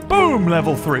 Boom,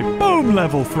 level 3. Boom,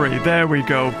 level 3. There we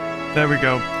go.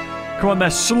 Come on, they're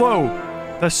slow.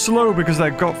 They're slow because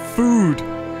they've got food.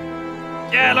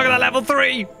 Yeah, look at that, level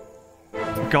 3. You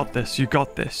got this. We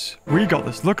got this.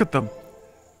 Look at them.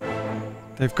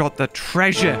 They've got the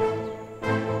treasure.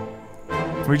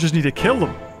 We just need to kill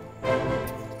them.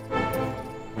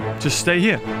 Just stay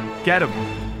here. Get them.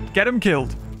 Get them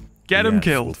killed.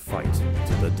 We'll fight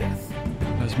to the death.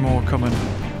 There's more coming,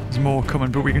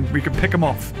 but we can pick them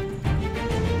off.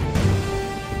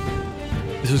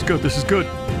 This is good.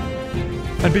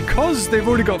 And because they've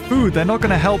already got food, they're not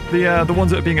going to help the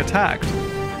ones that are being attacked.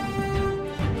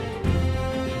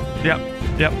 Yep.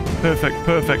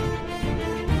 Perfect.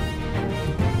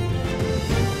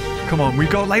 Come on, we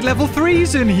got like level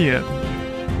 3s in here.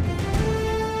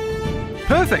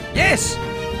 Perfect. Yes.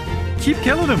 Keep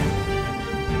killing them.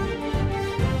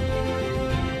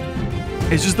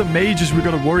 It's just the mages we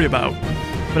got to worry about.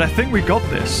 But I think we got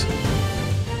this.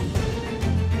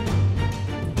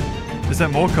 Is there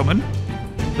more coming?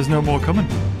 There's no more coming.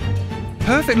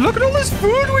 Perfect. Look at all this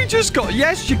food we just got.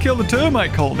 Yes, you killed the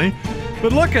termite colony.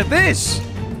 But look at this.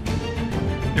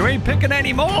 You ain't picking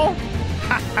any more.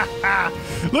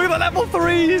 Look at the level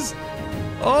 3s.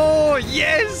 Oh,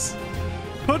 yes.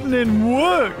 Putting in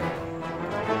work.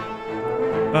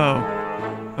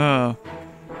 Oh.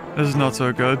 This is not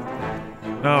so good.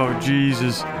 Oh,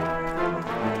 Jesus.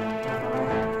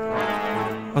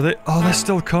 Are they? Oh, they're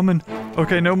still coming.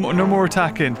 Okay, no more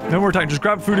attacking. Just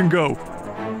grab food and go.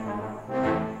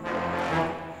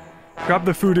 Grab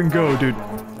the food and go, dude.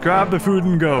 Grab the food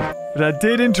and go. But I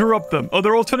did interrupt them. Oh,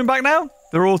 they're all turning back now?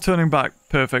 They're all turning back.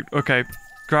 Perfect. Okay.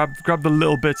 Grab the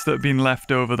little bits that have been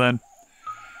left over then.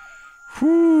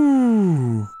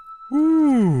 Whoo.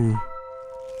 Whoo.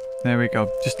 There we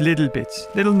go. Just little bits.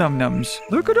 Little num-nums.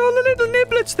 Look at all the little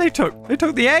niblets they took. They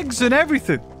took the eggs and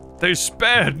everything. They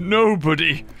spared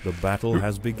nobody. The battle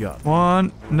has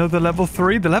begun. Another level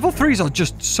 3. The level 3s are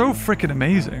just so freaking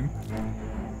amazing.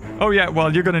 Oh yeah,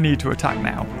 well, you're gonna need to attack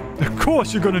now. Of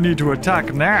course you're gonna need to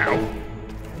attack now.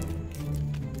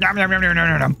 Nom nom nom nom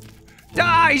nom nom.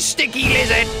 Die, sticky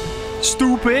lizard!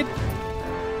 Stupid.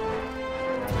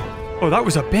 Oh, that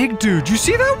was a big dude. You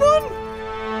see that one?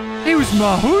 He was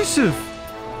massive.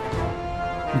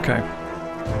 Okay.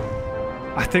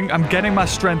 I think I'm getting my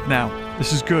strength now.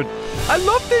 This is good. I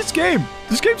love this game.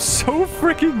 This game's so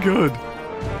freaking good.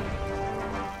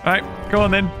 Alright, go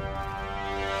on then.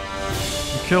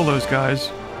 Kill those guys.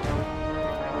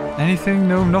 Anything?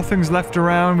 No, nothing's left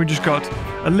around. We just got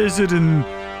a lizard and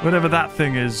whatever that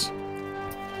thing is.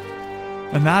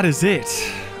 And that is it.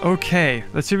 Okay,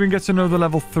 let's see if we can get some other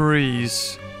level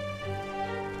 3s.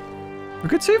 We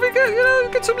could see if we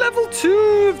can, get some level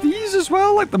 2 of these as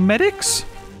well, like the medics.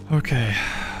 Okay.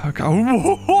 Okay.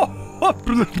 Ooh,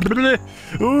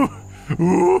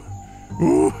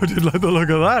 I didn't like the look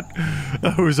of that.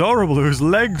 That was horrible. There was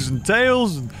legs and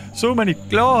tails and so many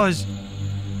claws.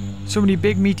 So many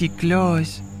big meaty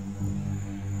claws.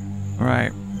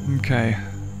 Right. Okay.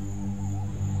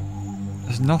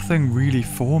 There's nothing really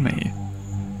for me.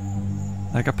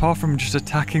 Like, apart from just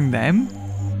attacking them.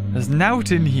 There's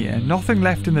nought in here. Nothing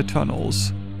left in the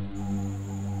tunnels.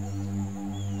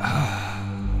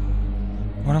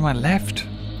 What am I left?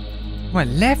 What am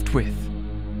I left with?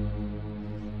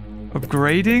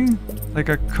 Upgrading? Like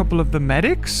a couple of the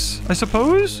medics, I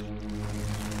suppose?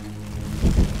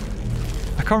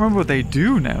 I can't remember what they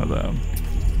do now, though.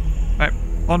 Right,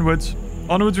 onwards.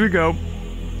 Onwards we go.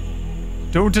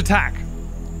 Don't attack.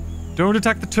 Don't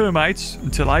attack the termites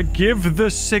until I give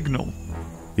the signal.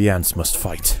 The ants must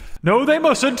fight. No, they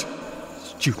mustn't.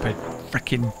 Stupid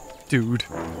frickin' dude.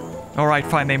 Alright,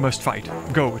 fine, they must fight.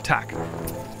 Go, attack.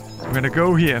 We're gonna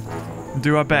go here and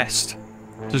do our best.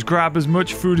 Just grab as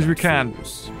much food as we can.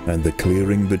 And the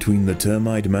clearing between the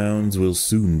termite mounds will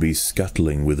soon be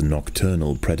scuttling with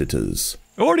nocturnal predators.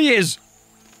 Already is!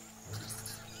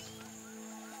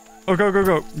 Oh, go, go,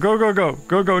 go. Go, go, go.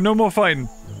 Go, go. No more fighting.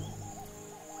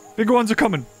 Big ones are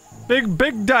coming.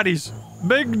 Big daddies.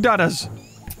 Big dadas.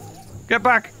 Get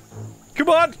back. Come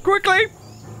on, quickly.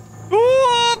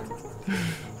 Ooh.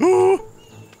 Ooh.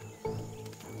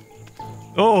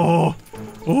 Oh.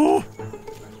 Oh.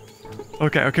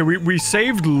 Okay, okay, we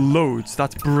saved loads.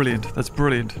 That's brilliant. That's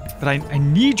brilliant. But I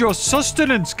need your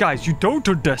sustenance, guys. You don't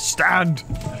understand.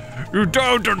 You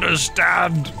don't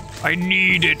understand. I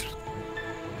need it.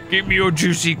 Give me your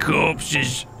juicy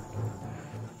corpses.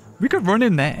 We could run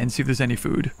in there and see if there's any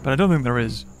food, but I don't think there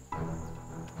is.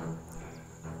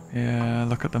 Yeah,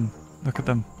 look at them. Look at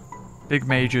them. Big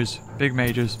mages. Big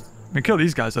mages. We can kill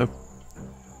these guys, though.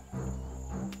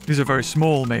 These are very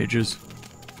small mages.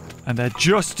 And they're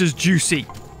just as juicy.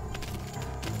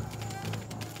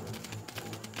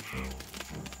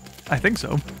 I think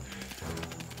so.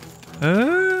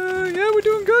 Yeah, we're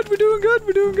doing good. We're doing good.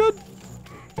 We're doing good.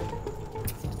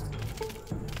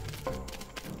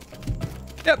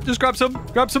 Yep, just grab some.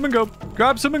 Grab some and go.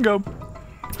 Grab some and go.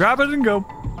 Grab it and go.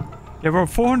 Yeah, we're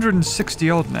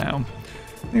 460 odd now.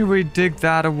 Maybe we dig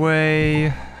that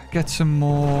away. Get some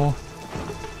more.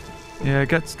 Yeah,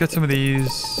 get some of these.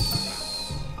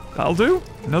 That'll do.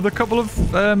 Another couple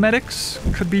of medics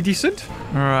could be decent.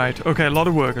 Alright, okay, a lot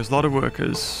of workers,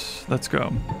 Let's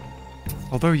go.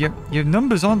 Although your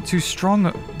numbers aren't too strong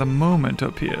at the moment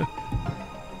up here.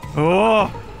 Oh!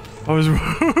 I was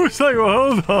like,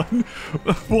 well, hold on.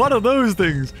 What are those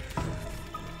things?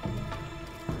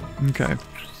 Okay.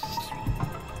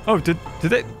 Oh, did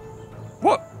they...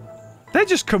 What? They're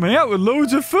just coming out with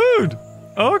loads of food.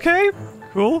 Okay,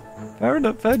 cool. Fair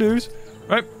enough, fair dues.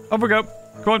 Right, off we go.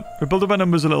 Come on, we build up our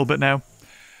numbers a little bit now.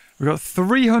 We've got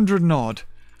 300 and odd.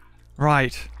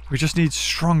 Right, we just need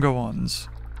stronger ones.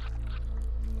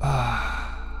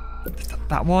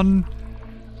 That one.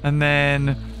 And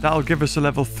then that'll give us a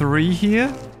level 3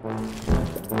 here.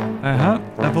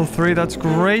 Level 3, that's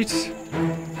great.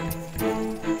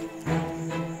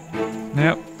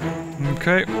 Yep.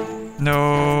 Okay.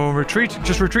 No retreat,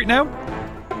 just retreat now.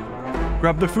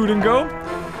 Grab the food and go.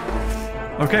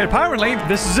 Okay, apparently,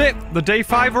 this is it. The day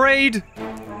 5 raid.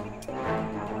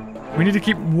 We need to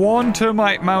keep one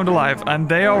termite mound alive, and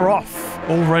they are off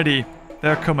already.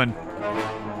 They're coming.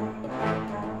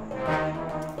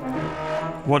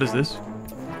 What is this?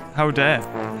 How dare?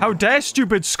 How dare,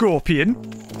 stupid scorpion?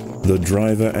 The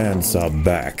driver ants are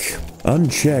back.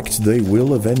 Unchecked, they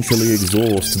will eventually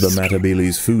exhaust the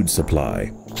Matabili's food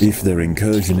supply. If their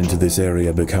incursion into this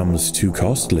area becomes too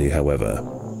costly, however,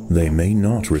 they may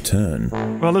not return.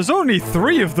 Well, there's only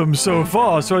 3 of them so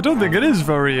far, so I don't think it is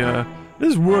very, it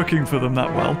is working for them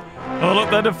that well. Oh, look,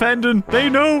 they're defending. They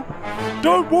know.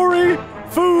 Don't worry.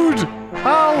 Food.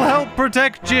 I'll help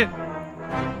protect you.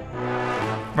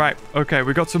 Right, okay,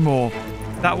 we got some more.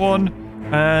 That one,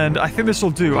 and I think this will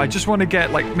do. I just want to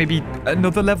get, like, maybe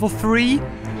another level 3.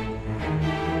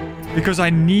 Because I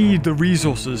need the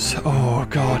resources. Oh,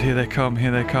 God, here they come,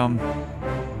 here they come.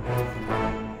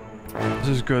 This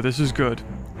is good, this is good.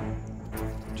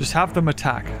 Just have them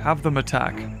attack, have them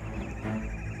attack.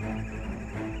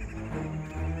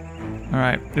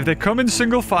 Alright, if they come in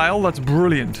single file, that's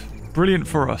brilliant. Brilliant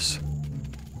for us.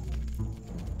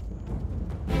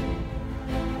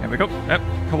 There we go. Yep,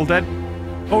 couple dead.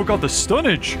 Oh god, the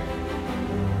stunnage.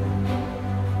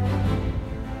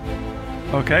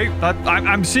 Okay,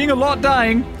 I'm seeing a lot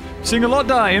dying. Seeing a lot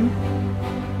dying.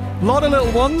 A lot of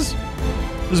little ones.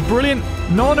 This is brilliant.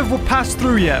 None have passed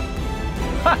through yet.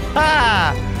 Ha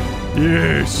ha!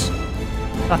 Yes.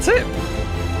 That's it.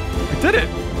 We did it.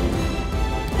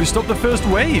 We stopped the first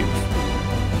wave.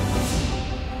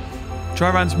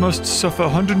 Tyrants must suffer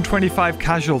 125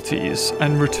 casualties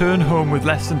and return home with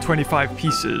less than 25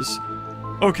 pieces.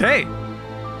 Okay.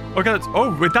 Okay, that's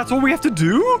all we have to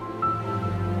do?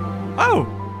 Oh,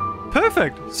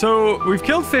 perfect. So we've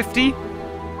killed 50.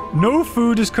 No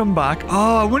food has come back.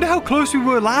 Oh, I wonder how close we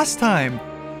were last time.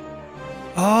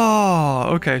 Oh,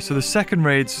 okay. So the second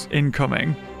raid's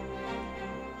incoming.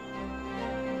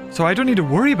 So I don't need to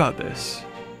worry about this.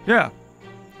 Yeah.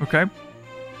 Okay.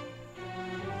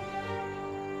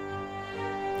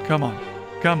 Come on.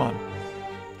 Come on.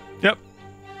 Yep.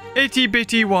 Itty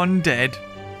bitty one dead.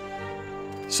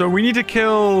 So we need to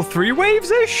kill 3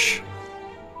 waves-ish?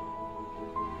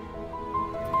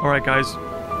 Alright, guys.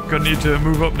 Gonna need to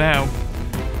move up now.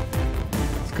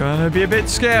 It's gonna be a bit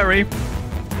scary.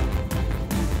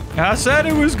 I said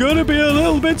it was gonna be a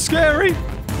little bit scary.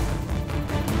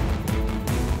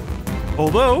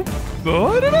 Although,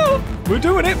 I don't know. We're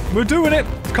doing it. We're doing it.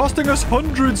 It's costing us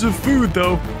hundreds of food,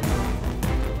 though.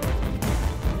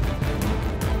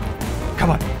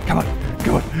 Come on. Come on.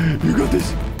 Come on. You got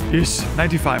this. Yes.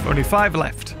 95. Only 5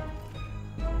 left.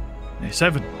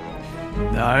 97.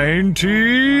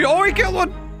 90. Oh, he killed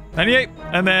one. 98.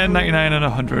 And then 99 and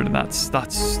 100. And that's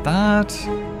that.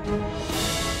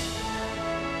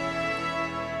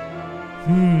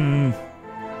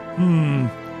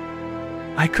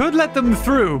 I could let them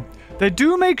through. They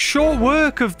do make short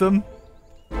work of them.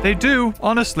 They do,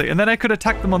 honestly. And then I could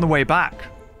attack them on the way back.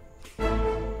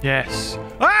 Yes.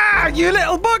 Ah, you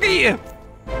little buggy!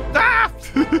 Ah!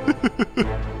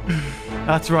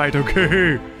 That's right,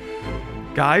 okay.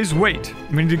 Guys, wait.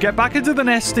 We need to get back into the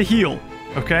nest to heal,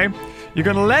 okay? You're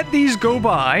gonna let these go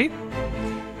by.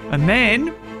 And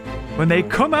then, when they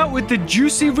come out with the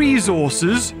juicy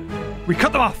resources, we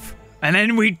cut them off. And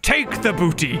then we take the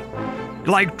booty.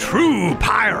 Like true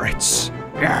pirates.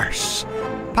 Yes.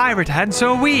 Pirate hat,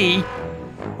 so we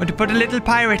want to put a little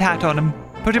pirate hat on them.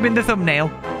 Put them in the thumbnail.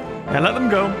 Yeah, let them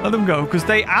go, because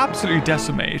they absolutely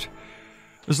decimate.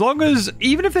 As long as,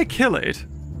 even if they kill it,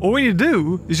 all we need to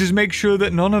do is just make sure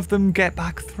that none of them get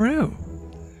back through.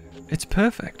 It's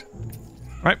perfect.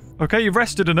 Right, okay, you've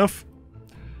rested enough.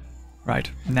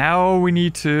 Right, now we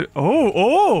need to...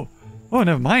 Oh,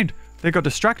 never mind. They got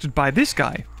distracted by this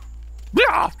guy.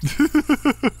 Oh,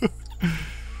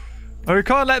 we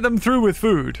can't let them through with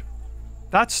food.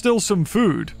 That's still some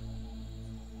food.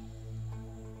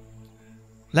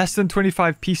 Less than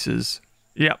 25 pieces.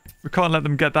 Yep, we can't let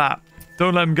them get that.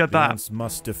 Don't let them get that. Ants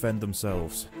must defend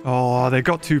themselves. Oh, they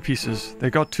got 2 pieces. They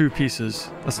got 2 pieces.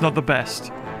 That's not the best.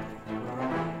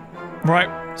 Right,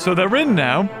 so they're in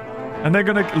now. And they're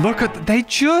gonna look at... They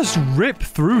just rip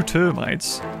through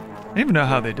termites. I don't even know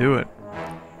how they do it.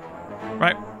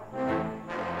 Right.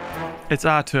 It's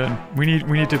our turn. We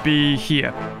need to be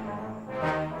here.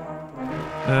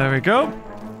 There we go.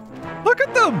 Look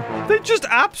at them! They just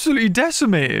absolutely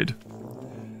decimated.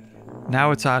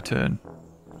 Now it's our turn.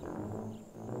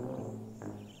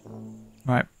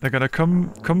 Right, they're gonna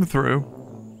come through.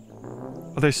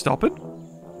 Are they stopping?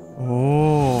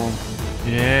 Oh,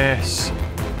 yes.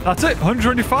 That's it,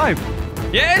 125.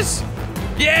 Yes!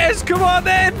 Yes, come on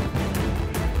then!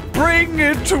 Bring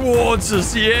it towards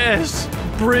us, yes!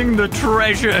 Bring the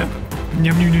treasure!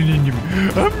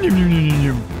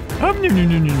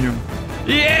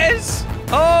 Yes!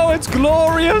 Oh, it's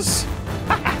glorious!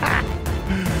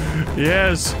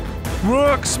 Yes.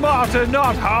 Work smarter,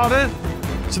 not harder.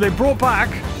 So they brought back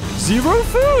 0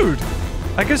 food.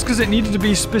 I guess because it needed to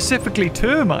be specifically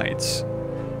termites.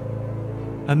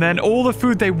 And then all the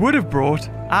food they would have brought,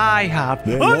 I have.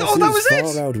 Their Oh, that was losses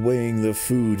it! far outweighing the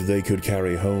food they could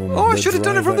carry home. Oh, I should have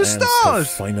done it from the driver ants start! have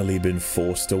finally been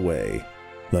forced away.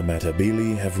 The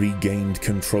Matabili have regained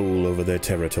control over their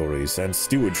territories and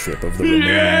stewardship of the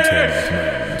remaining termite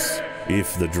mounds.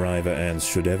 If the driver ants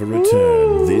should ever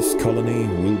return, this colony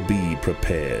will be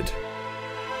prepared.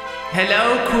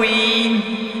 Hello,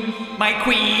 Queen. My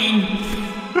Queen.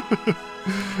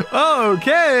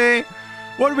 Okay.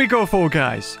 What do we go for,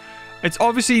 guys? It's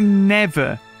obviously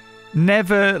never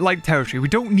like territory. We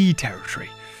don't need territory.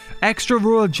 Extra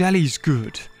royal jelly's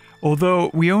good. Although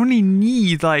we only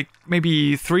need like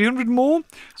maybe 300 more.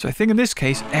 So I think in this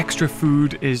case, extra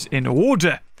food is in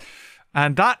order.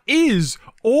 And that is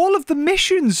all of the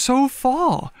missions so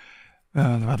far.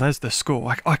 Well, there's the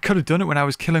score. I could have done it when I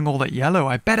was killing all that yellow.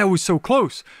 I bet I was so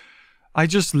close. I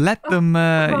just let them,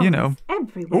 you know.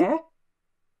 Everywhere. Oh.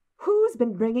 Who's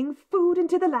been bringing food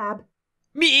into the lab?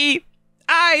 Me.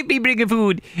 I be bringing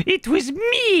food. It was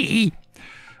me.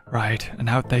 Right, and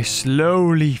out they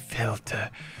slowly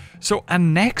filter. So our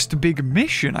next big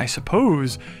mission, I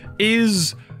suppose,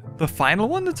 is the final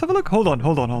one. Let's have a look. Hold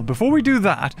on. Before we do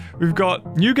that, we've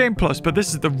got New Game Plus, but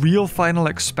this is the real final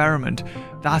experiment.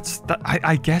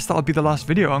 I guess that'll be the last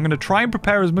video. I'm going to try and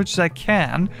prepare as much as I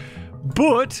can,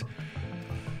 but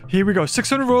here we go.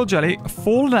 600 royal jelly.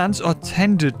 Fallen ants are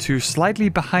tended to slightly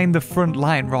behind the front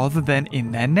line rather than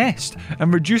in their nest,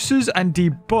 and reduces and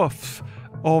debuffs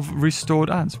of restored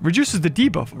ants. Reduces the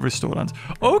debuff of restored ants.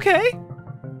 Okay.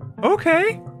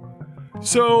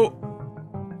 So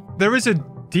there is a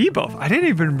debuff. I didn't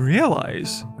even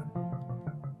realize.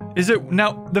 Is it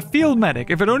now the field medic?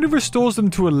 If it only restores them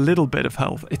to a little bit of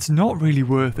health, it's not really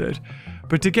worth it.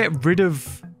 But to get rid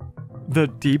of the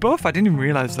debuff, I didn't even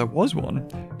realize there was one.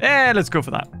 Let's go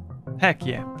for that. Heck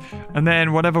yeah. And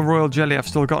then whatever royal jelly I've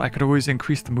still got, I could always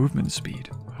increase the movement speed.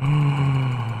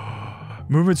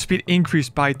 Movement speed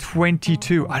increased by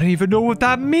 22. I don't even know what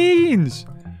that means.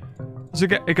 So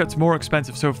it gets more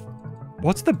expensive. So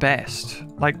what's the best?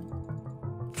 Like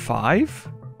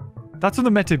 5? That's on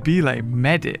the Metabile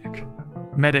medic.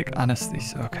 Medic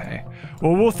anesthesia. Okay.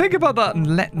 Well, we'll think about that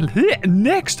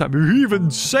next time we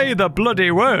even say the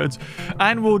bloody words.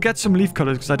 And we'll get some leaf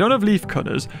cutters because I don't have leaf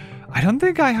cutters. I don't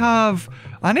think I have...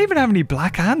 I don't even have any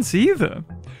black ants either.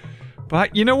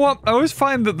 But you know what? I always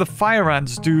find that the fire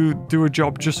ants do a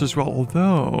job just as well.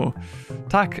 Although,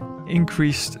 attack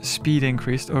increased, speed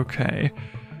increased. Okay.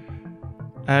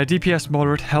 DPS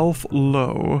moderate, health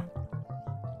low.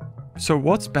 So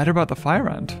what's better about the fire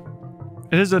ant?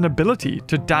 It has an ability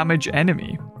to damage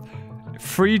enemy.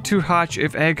 Free to hatch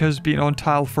if egg has been on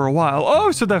tile for a while.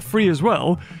 Oh, so they're free as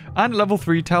well. And level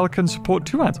 3 tile can support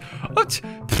 2 ants.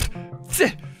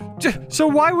 So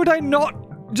why would I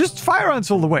not just fire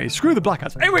ants all the way? Screw the black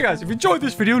ants. Anyway, guys, if you enjoyed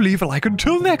this video, leave a like.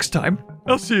 Until next time,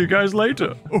 I'll see you guys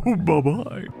later. Oh,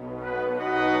 bye-bye.